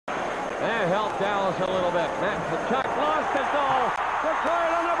That helped Dallas a little bit. Chuck lost it though.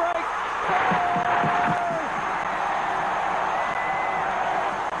 Detroit on the break.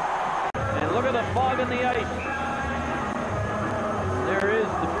 And look at the fog in the ice. There is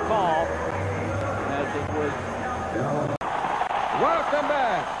the call as it was. Welcome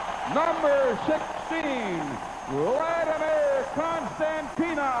back. Number 16, Vladimir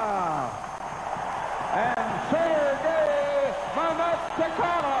Konstantinov and Sergei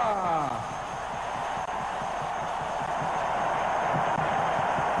Mametchikov.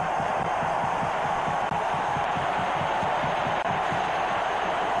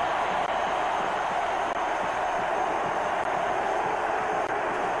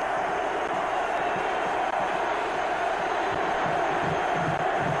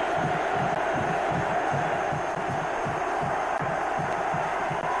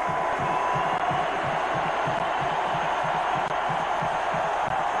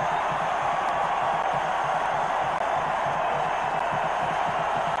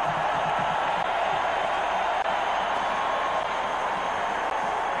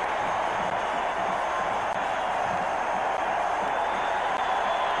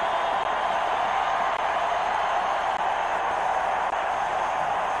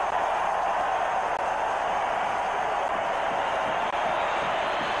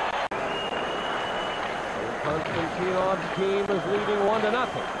 Konstantinov's team is leading 1-0.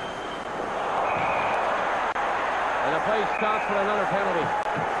 And the play stops for another penalty.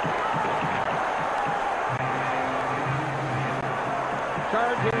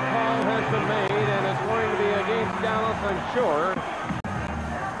 Charging call has been made, and it's going to be against Dallas, I'm sure.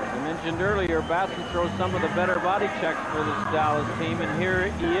 As I mentioned earlier, Basson throws some of the better body checks for this Dallas team, and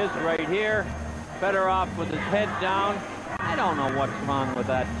here he is right here. Better off with his head down. I don't know what's wrong with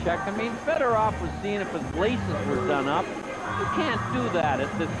that check. I mean, Fedorov was seeing if his laces were done up. You can't do that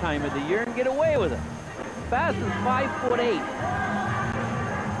at this time of the year and get away with it. Basson's 5'8".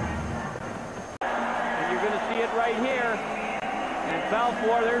 And you're going to see it right here. And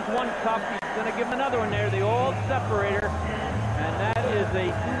Balfour, there's one cup. He's going to give him another one there, the old separator. And that is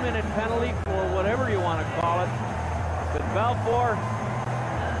a 2-minute penalty for whatever you want to call it. But Balfour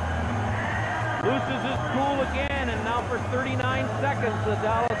loses his cool again, and now for 39 seconds, the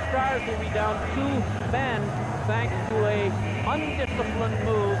Dallas Stars will be down 2 men thanks to a undisciplined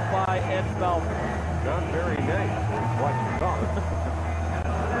move by Ed Balfour. Not very nice, is what you thought.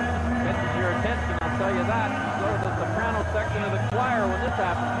 Catches your attention, I'll tell you that. Go to the soprano section of the choir when this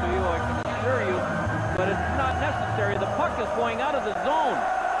happens to you, I can assure you. But it's not necessary. The puck is going out of the zone.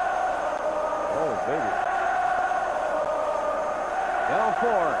 Oh, baby.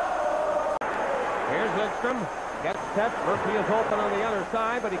 Balfour. Here's Lidstrom. Gets set. Murphy is open on the other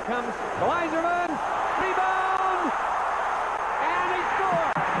side, but he comes to Yzerman. Rebound! And he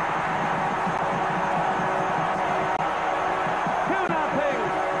scores! 2-0.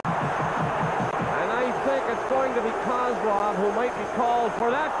 And I think it's going to be Kozlov who might be called for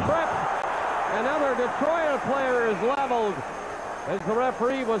that trip. Another Detroit player is leveled as the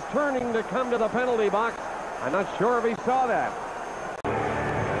referee was turning to come to the penalty box. I'm not sure if he saw that.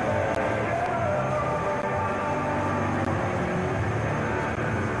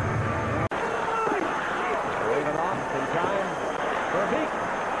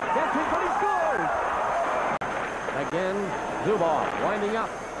 Again, Zubov winding up.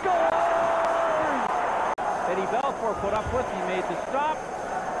 Scores! Eddie Balfour put up with. He made the stop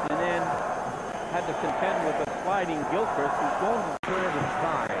and then had to contend with the sliding Gilchrist, who's going to serve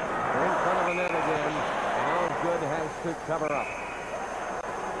inside. They're in front of the net again. And Good has to cover up.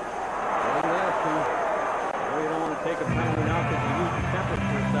 Getting nasty. Well, you don't want to take a penalty now because you lose your temper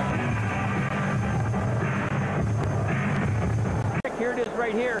for a second. Here it is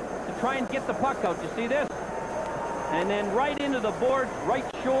right here to try and get the puck out. You see this? And then right into the board, right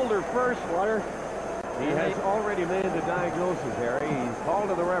shoulder first, Water. He has already made the diagnosis, Harry. He's called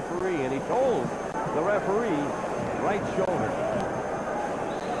to the referee, and he told the referee right shoulder.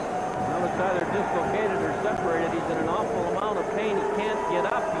 Well, it's either dislocated or separated. He's in an awful amount of pain. He can't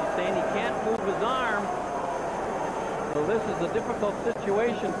get up. He's saying he can't move his arm. So this is a difficult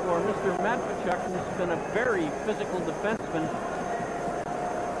situation for Mr. Matvichuk, who's been a very physical defenseman.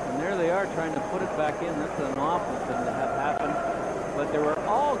 And there they are trying to put it back in. That's an awful thing to have happen. But there were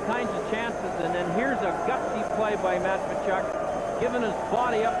all kinds of chances, and then here's a gutsy play by Matvichuk, giving his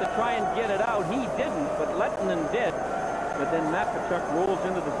body up to try and get it out. He didn't, but Lettinen did. But then Matvichuk rolls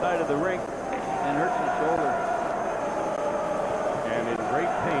into the side of the rink and hurts his shoulder. And in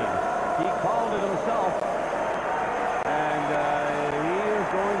great pain. He called it himself. And he is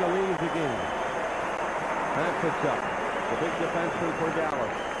going to leave the game. Matvichuk, the big defenseman for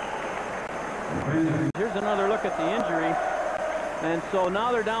Dallas. Here's another look at the injury. And so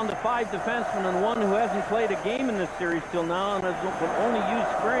now they're down to 5 defensemen and one who hasn't played a game in this series till now and has only used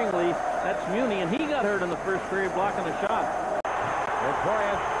sparingly. That's Muni, and he got hurt in the first period blocking a shot.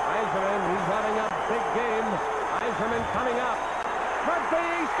 Detroit, Eiserman, he's having a big game. Eiserman coming up.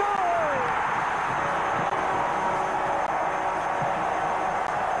 Murphy scores!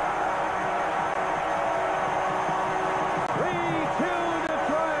 3-2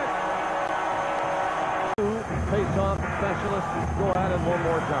 Detroit. Face-off specialists go at it one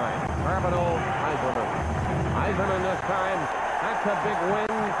more time. Carbonneau, Eiserman. Eiserman this time. That's a big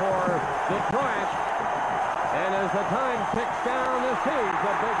win for Detroit. And as the time ticks down, this is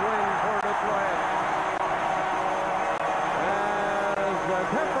a big win for Detroit. As the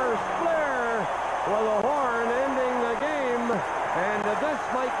Tempers flare with a horn ending the game. And this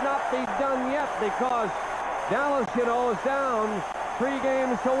might not be done yet because Dallas, you know, is down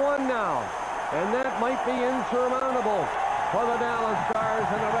 3-1 now. And that might be insurmountable for the Dallas Stars,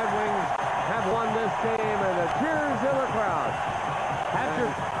 and the Red Wings have won this game, and the cheers in the crowd.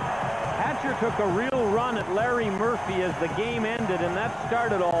 Hatcher took a real run at Larry Murphy as the game ended, and that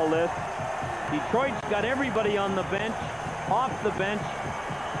started all this. Detroit's got everybody on the bench, off the bench,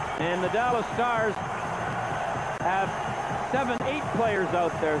 and the Dallas Stars have 7, 8 players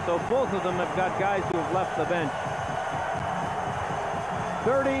out there, so both of them have got guys who have left the bench.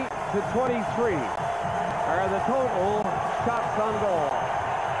 30-23 are the total shots on goal.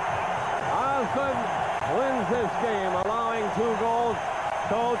 Osgood wins this game, allowing 2 goals,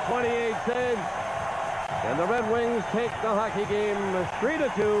 so 28 saves. And the Red Wings take the hockey game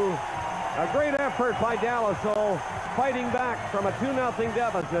 3-2. A great effort by Dallas, though, fighting back from a 2-0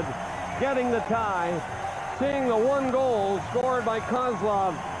 deficit, getting the tie, seeing the 1 goal scored by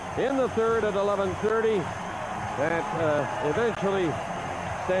Kozlov in the third at 11:30 that eventually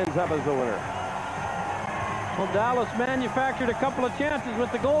stands up as the winner. Well, Dallas manufactured a couple of chances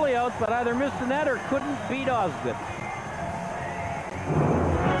with the goalie out, but either missed the net or couldn't beat Osgood.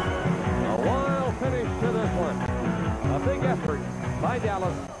 A wild finish to this one. A big effort by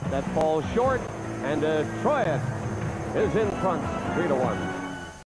Dallas that falls short, and Detroit is in front 3-1.